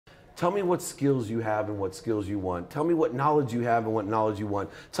Tell me what skills you have and what skills you want. Tell me what knowledge you have and what knowledge you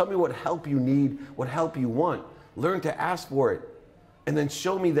want. Tell me what help you need, what help you want. Learn to ask for it. And then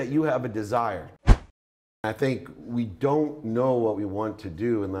show me that you have a desire. I think we don't know what we want to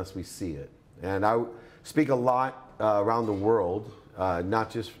do unless we see it. And I speak a lot around the world, not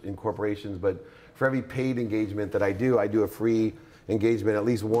just in corporations, but for every paid engagement that I do a free engagement, at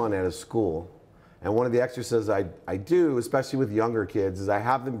least one at a school. And one of the exercises I do, especially with younger kids, is I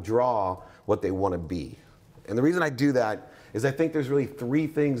have them draw what they want to be. And the reason I do that is I think there's really three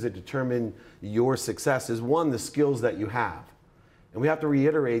things that determine your success. Is one, the skills that you have. And we have to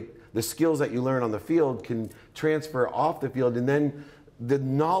reiterate, the skills that you learn on the field can transfer off the field, and then the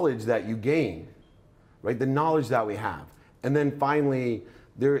knowledge that you gain, right? The knowledge that we have. And then finally,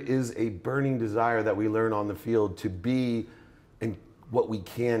 there is a burning desire that we learn on the field to be in what we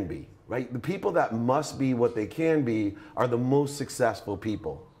can be, right? The people that must be what they can be are the most successful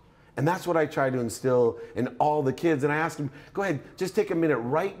people. And that's what I try to instill in all the kids. And I ask them, go ahead, just take a minute,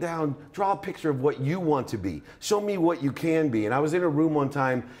 write down, draw a picture of what you want to be. Show me what you can be. And I was in a room one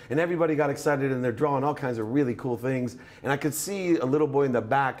time and everybody got excited and they're drawing all kinds of really cool things. And I could see a little boy in the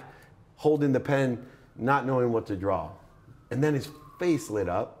back holding the pen, not knowing what to draw. And then his face lit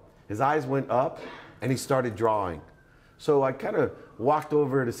up, his eyes went up, and he started drawing. So I kind of walked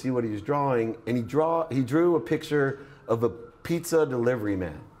over to see what he was drawing, and he drew a picture of a pizza delivery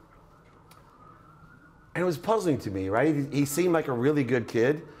man. And it was puzzling to me, right? He seemed like a really good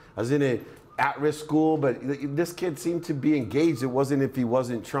kid. I was in an at-risk school, but this kid seemed to be engaged. It wasn't if he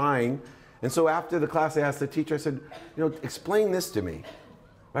wasn't trying. And so after the class, I asked the teacher, I said, explain this to me.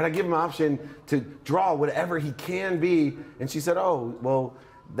 Right? I give him an option to draw whatever he can be. And she said, oh, well,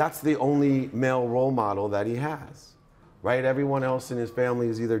 that's the only male role model that he has. Right? Everyone else in his family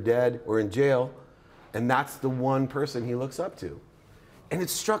is either dead or in jail. And that's the one person he looks up to. And it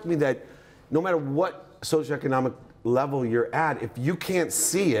struck me that no matter what socioeconomic level you're at, if you can't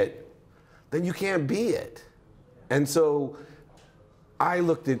see it, then you can't be it. And so I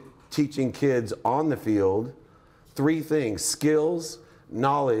looked at teaching kids on the field three things: skills,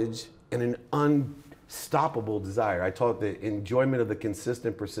 knowledge, and an unstoppable desire. I taught the enjoyment of the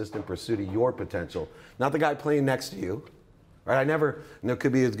consistent, persistent pursuit of your potential, not the guy playing next to you. Right? I never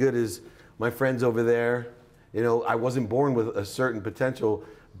could be as good as my friends over there. I wasn't born with a certain potential,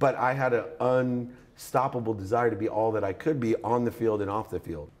 but I had an unstoppable desire to be all that I could be on the field and off the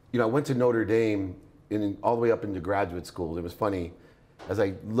field. I went to Notre Dame all the way up into graduate school. It was funny. As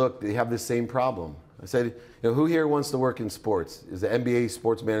I looked, they have this same problem. I said, who here wants to work in sports? Is the MBA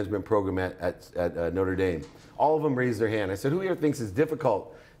sports management program at Notre Dame? All of them raised their hand. I said, who here thinks it's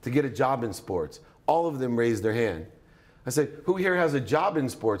difficult to get a job in sports? All of them raised their hand. I said, who here has a job in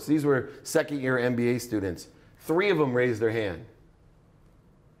sports? These were second-year MBA students. 3 of them raised their hand.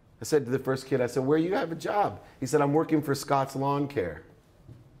 I said to the first kid, I said, where you have a job? He said, I'm working for Scott's Lawn Care.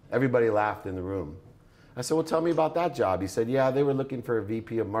 Everybody laughed in the room. I said, well, tell me about that job. He said, yeah, they were looking for a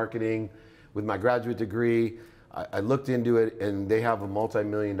VP of marketing with my graduate degree. I looked into it, and they have a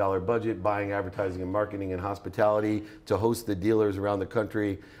multi-million-dollar budget buying advertising and marketing and hospitality to host the dealers around the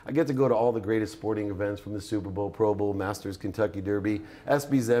country. I get to go to all the greatest sporting events, from the Super Bowl, Pro Bowl, Masters, Kentucky Derby,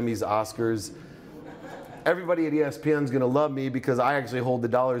 ESPYs, Emmys, Oscars. Everybody at ESPN is going to love me because I actually hold the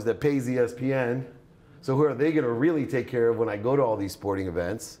dollars that pays ESPN. So who are they going to really take care of when I go to all these sporting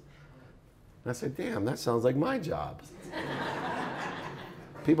events? And I said, damn, that sounds like my job.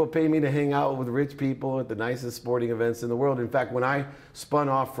 People pay me to hang out with rich people at the nicest sporting events in the world. In fact, when I spun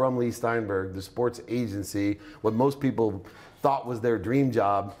off from Leigh Steinberg, the sports agency, what most people thought was their dream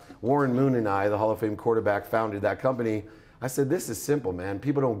job, Warren Moon and I, the Hall of Fame quarterback, founded that company. I said, this is simple, man.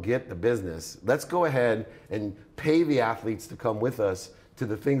 People don't get the business. Let's go ahead and pay the athletes to come with us to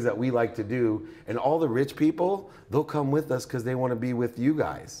the things that we like to do. And all the rich people, they'll come with us because they want to be with you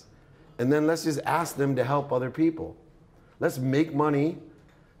guys. And then let's just ask them to help other people. Let's make money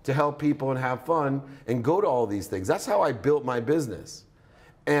to help people and have fun and go to all these things. That's how I built my business.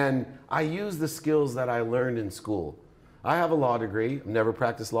 And I use the skills that I learned in school. I have a law degree. I've never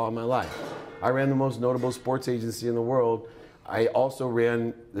practiced law in my life. I ran the most notable sports agency in the world. I also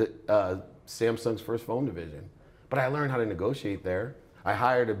ran Samsung's first phone division. But I learned how to negotiate there. I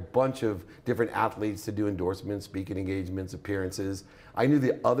hired a bunch of different athletes to do endorsements, speaking engagements, appearances. I knew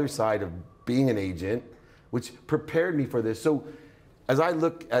the other side of being an agent, which prepared me for this. So as I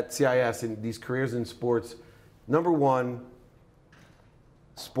look at CIS and these careers in sports, number one,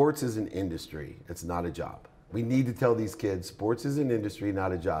 sports is an industry. It's not a job. We need to tell these kids sports is an industry,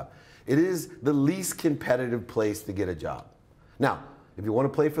 not a job. It is the least competitive place to get a job. Now, If you want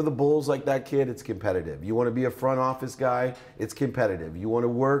to play for the Bulls like that kid, it's competitive. You want to be a front office guy, it's competitive. You want to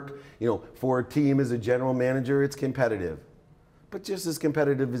work, for a team as a general manager, it's competitive. But just as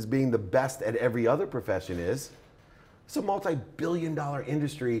competitive as being the best at every other profession is, it's a multi-billion-dollar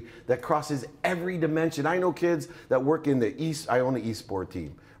industry that crosses every dimension. I know kids that work in the East. I own an e-sport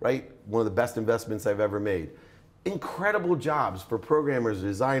team, right? One of the best investments I've ever made. Incredible jobs for programmers,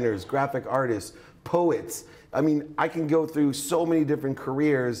 designers, graphic artists, poets. I mean, I can go through so many different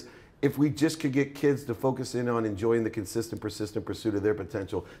careers if we just could get kids to focus in on enjoying the consistent, persistent pursuit of their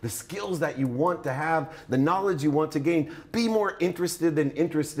potential, the skills that you want to have, the knowledge you want to gain. Be more interested than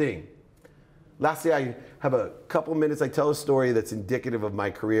interesting. Lastly, I have a couple minutes. I tell a story that's indicative of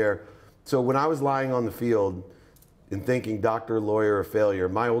my career. So when I was lying on the field and thinking doctor, lawyer, or failure,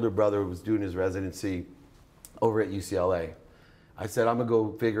 my older brother was doing his residency over at UCLA. I said, I'm gonna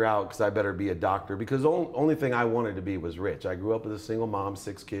go figure out, because I better be a doctor, because the only thing I wanted to be was rich. I grew up with a single mom,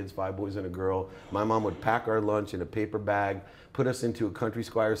 6 kids, 5 boys and a girl. My mom would pack our lunch in a paper bag, put us into a Country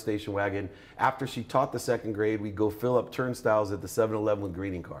Squire station wagon. After she taught the 2nd grade, we'd go fill up turnstiles at the 7-Eleven with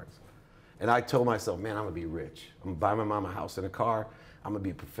greeting cards. And I told myself, man, I'm gonna be rich. I'm gonna buy my mom a house and a car. I'm gonna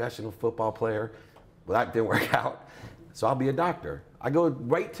be a professional football player. Well, that didn't work out. So I'll be a doctor. I go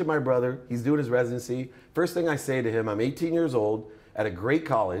right to my brother. He's doing his residency. First thing I say to him, I'm 18 years old at a great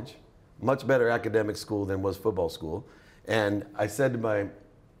college, much better academic school than was football school. And I said to my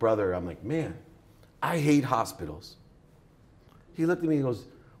brother, I'm like, man, I hate hospitals. He looked at me and goes,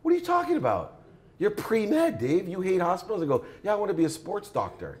 what are you talking about? You're pre-med, Dave. You hate hospitals? I go, yeah, I want to be a sports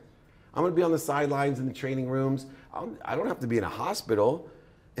doctor. I'm going to be on the sidelines in the training rooms. I don't have to be in a hospital.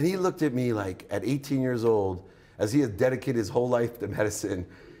 And he looked at me like at 18 years old, as he has dedicated his whole life to medicine.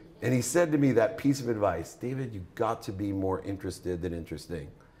 And he said to me that piece of advice, David, you got to be more interested than interesting.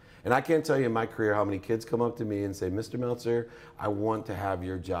 And I can't tell you in my career how many kids come up to me and say, Mr. Meltzer, I want to have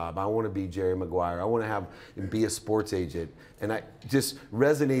your job. I want to be Jerry Maguire. I want to be a sports agent. And it just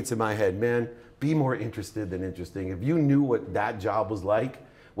resonates in my head, man, be more interested than interesting. If you knew what that job was like,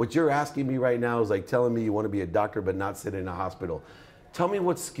 what you're asking me right now is like telling me you want to be a doctor but not sit in a hospital. Tell me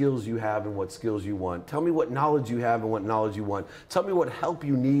what skills you have and what skills you want. Tell me what knowledge you have and what knowledge you want. Tell me what help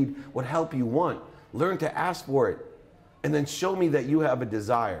you need, what help you want. Learn to ask for it. And then show me that you have a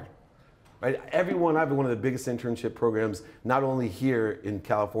desire. Right? I have one of the biggest internship programs, not only here in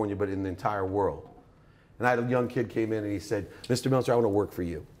California, but in the entire world. And I had a young kid came in and he said, Mr. Meltzer, I want to work for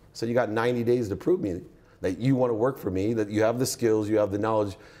you. I said, you got 90 days to prove me that you want to work for me, that you have the skills, you have the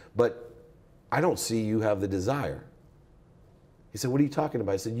knowledge, but I don't see you have the desire. He said, what are you talking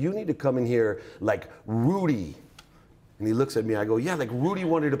about? I said, you need to come in here like Rudy. And he looks at me, I go, yeah, like Rudy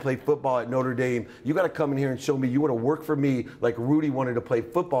wanted to play football at Notre Dame. You got to come in here and show me you want to work for me like Rudy wanted to play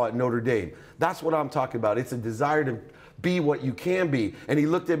football at Notre Dame. That's what I'm talking about. It's a desire to be what you can be. And he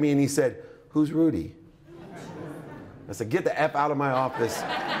looked at me and he said, who's Rudy? I said, get the F out of my office.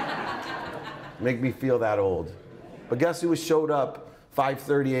 Make me feel that old. But guess who showed up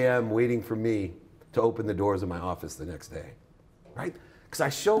 5:30 a.m. waiting for me to open the doors of my office the next day? Right? Because I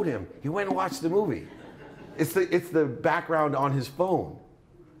showed him. He went and watched the movie. It's the background on his phone,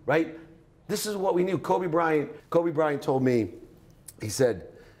 right? This is what we knew. Kobe Bryant told me, I said,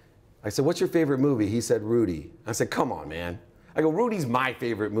 what's your favorite movie? He said, Rudy. I said, come on, man. I go, Rudy's my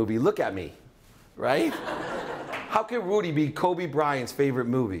favorite movie. Look at me, right? How can Rudy be Kobe Bryant's favorite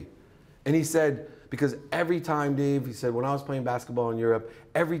movie? And he said, because every time, Dave, he said, when I was playing basketball in Europe,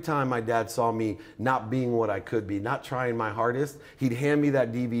 every time my dad saw me not being what I could be, not trying my hardest, he'd hand me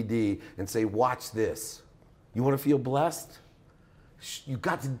that DVD and say, watch this. You want to feel blessed? You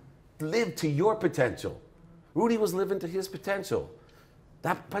got to live to your potential. Rudy was living to his potential.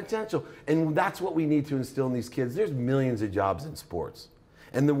 That potential. And that's what we need to instill in these kids. There's millions of jobs in sports.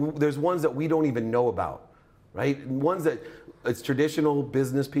 And there's ones that we don't even know about, right? Ones that it's traditional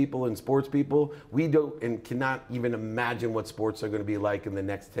business people and sports people. We don't and cannot even imagine what sports are going to be like in the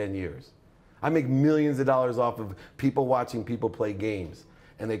next 10 years. I make millions of dollars off of people watching people play games,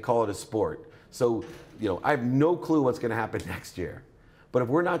 and they call it a sport. So, I have no clue what's going to happen next year. But if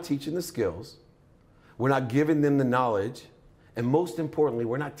we're not teaching the skills, we're not giving them the knowledge, and most importantly,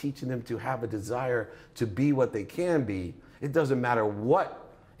 we're not teaching them to have a desire to be what they can be, it doesn't matter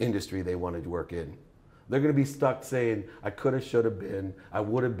what industry they want to work in. They're going to be stuck saying, I could have, should have been, I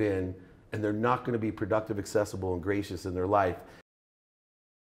would have been, and they're not going to be productive, accessible, and gracious in their life.